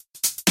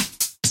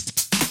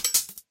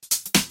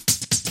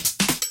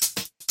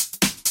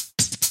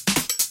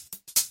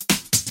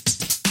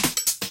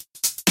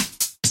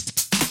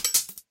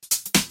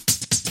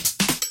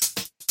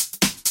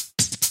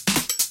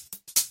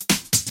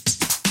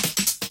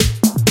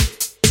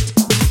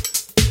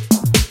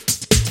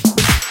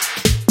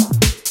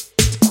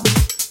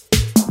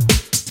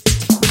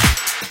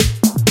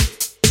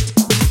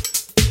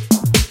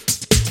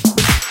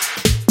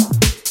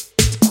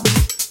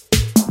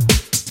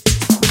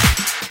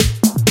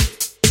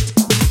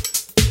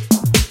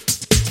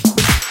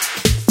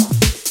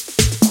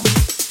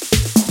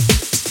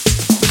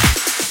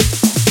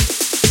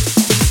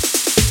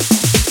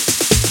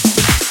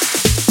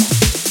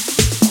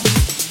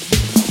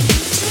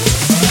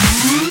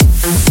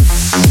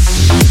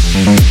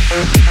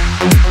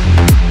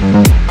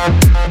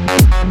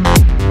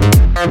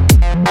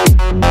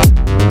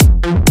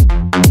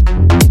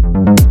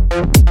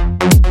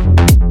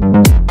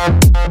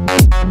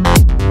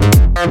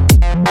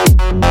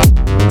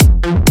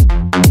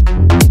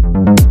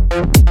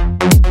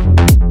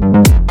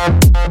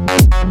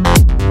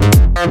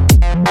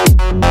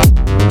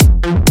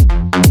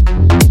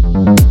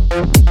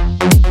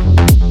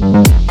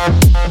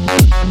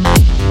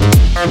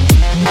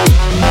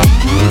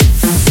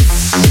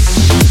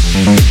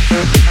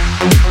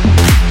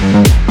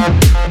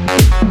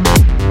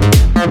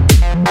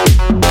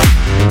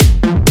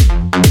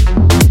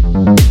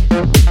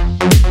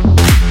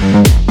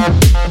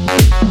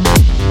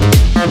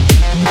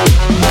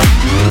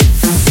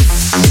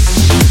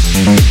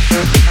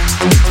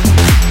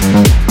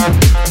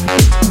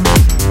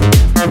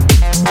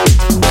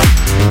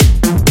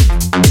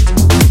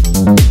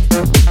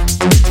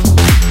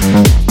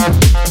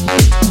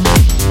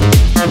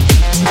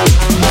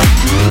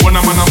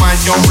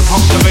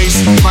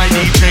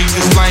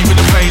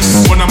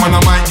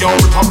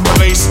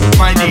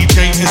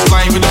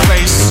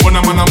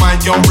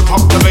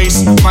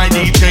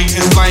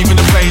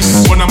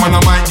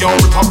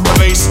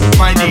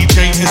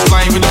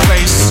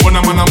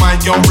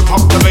mic, yo, rip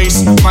up the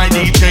bass. My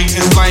DJ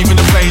is live in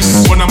the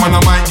place. When I'm on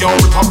the mic, yo,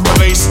 rip up the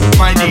bass.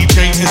 My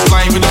DJ is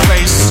live in the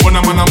place. When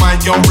I'm on the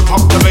mic, yo, rip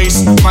up the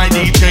bass. My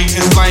DJ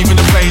is live in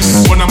the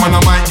place. When I'm on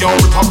the mic, yo,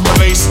 rip up the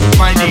bass.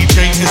 My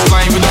DJ is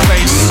live in the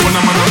place. When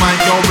I'm on the mic,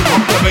 yo, rip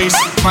up the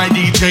bass. My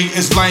DJ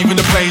is live in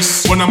the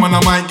place. When I'm on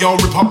the mic, yo,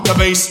 rip up the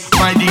bass.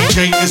 My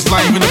DJ is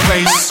live in the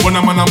place. When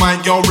I'm on the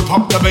mic, yo, rip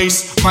up the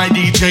bass. My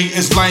DJ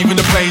is live in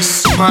the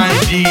place. My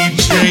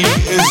DJ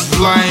is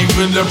live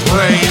in the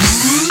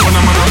place. When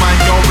I'm on the mic,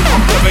 yo, rip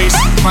up the bass.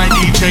 My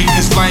DJ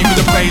is live in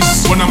the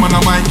place. When I'm on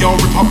the mic, yo,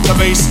 rip up the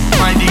bass.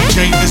 My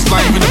DJ is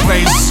live in the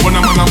place. When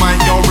I'm on the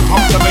mic, yo, rip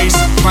up the bass.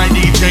 My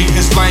DJ is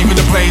live in the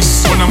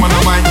place. When I'm on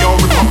the mic, yo,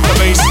 rip up the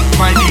bass.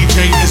 My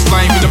DJ is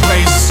live in the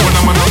place. When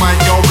I'm on the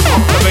mic, yo, rip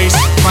up the bass.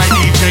 My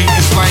DJ is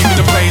live in the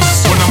place.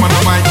 When I'm on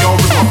the mic, yo,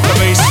 rip up the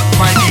bass.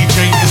 My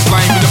DJ is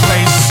live in the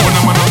place.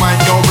 When I'm on the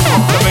mic, yo, rip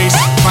up the bass.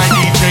 My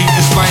DJ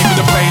is live in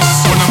the place.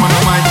 When I'm on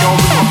the mic, yo,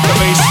 rip up the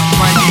bass.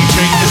 My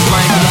DJ is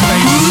live in the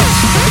place.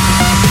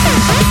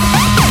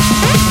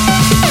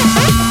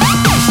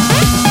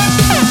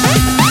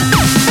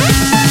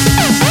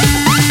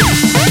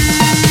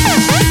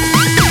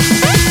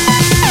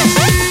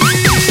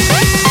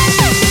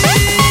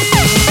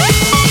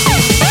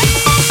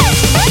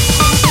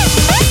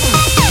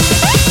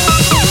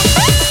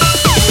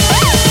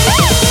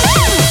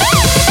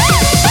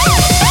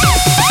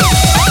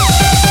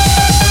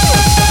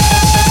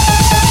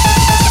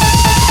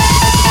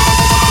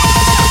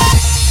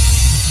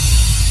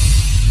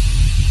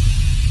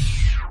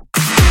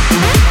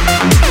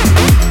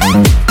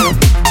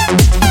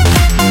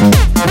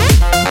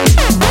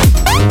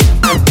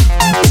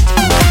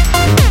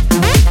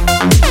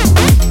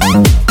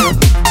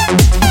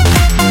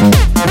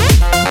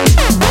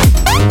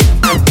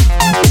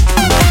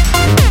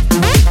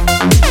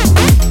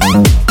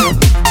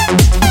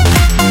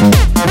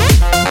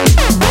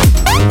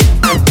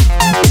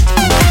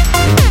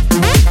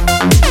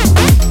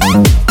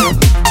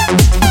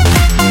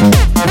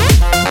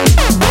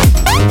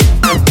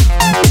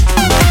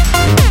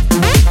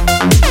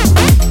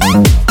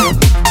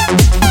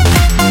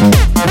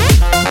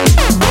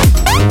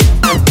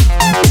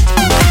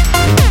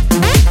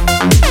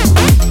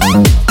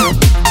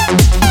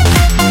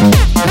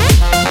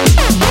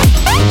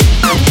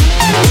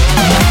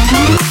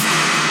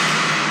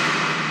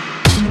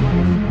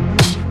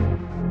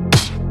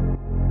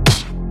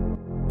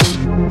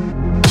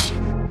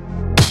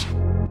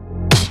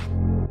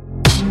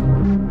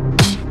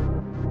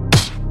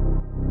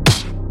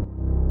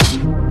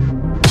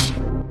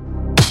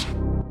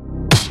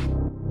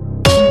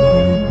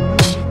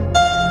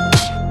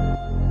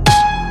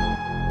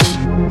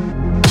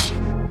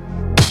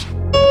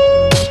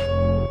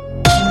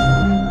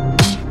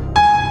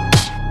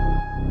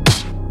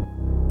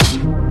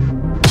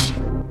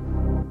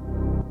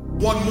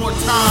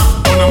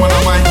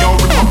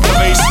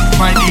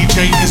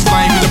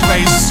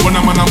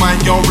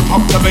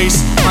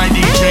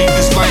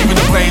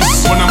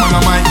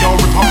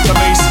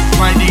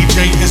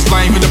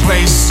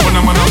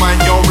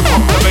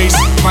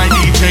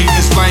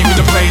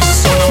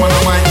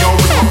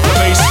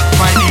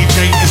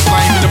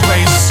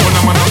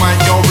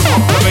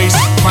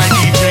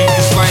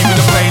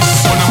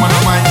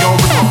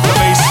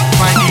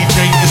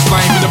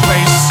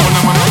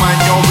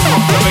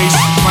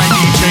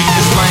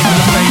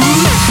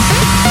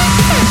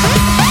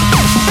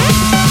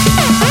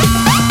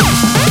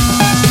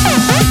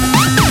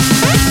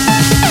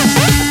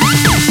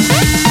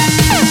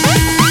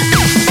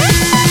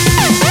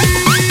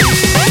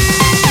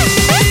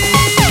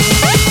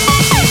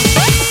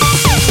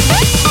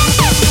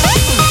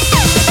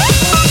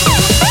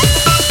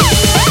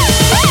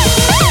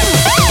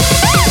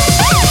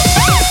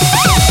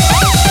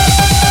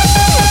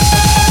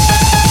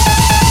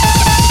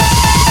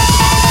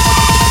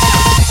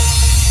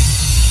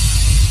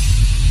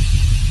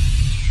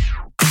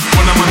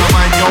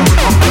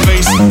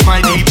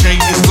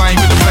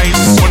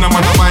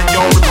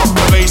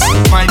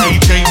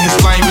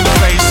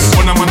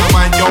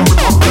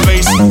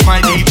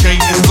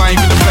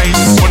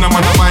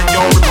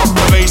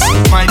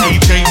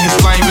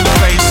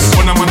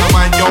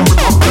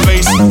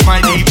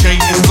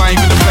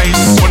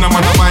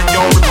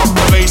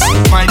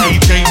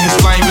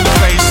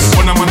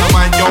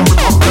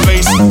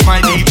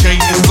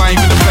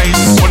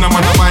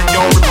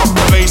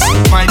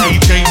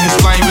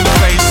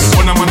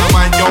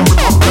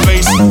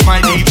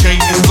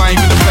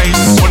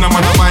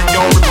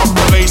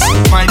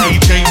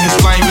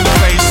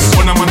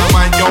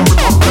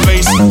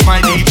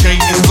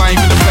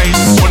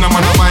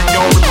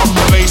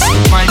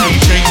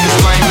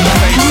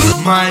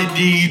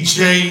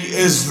 DJ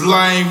is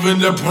live in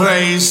the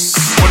place.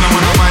 When I'm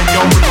on the mic,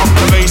 yo, rip up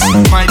the bass.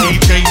 My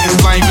DJ is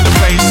live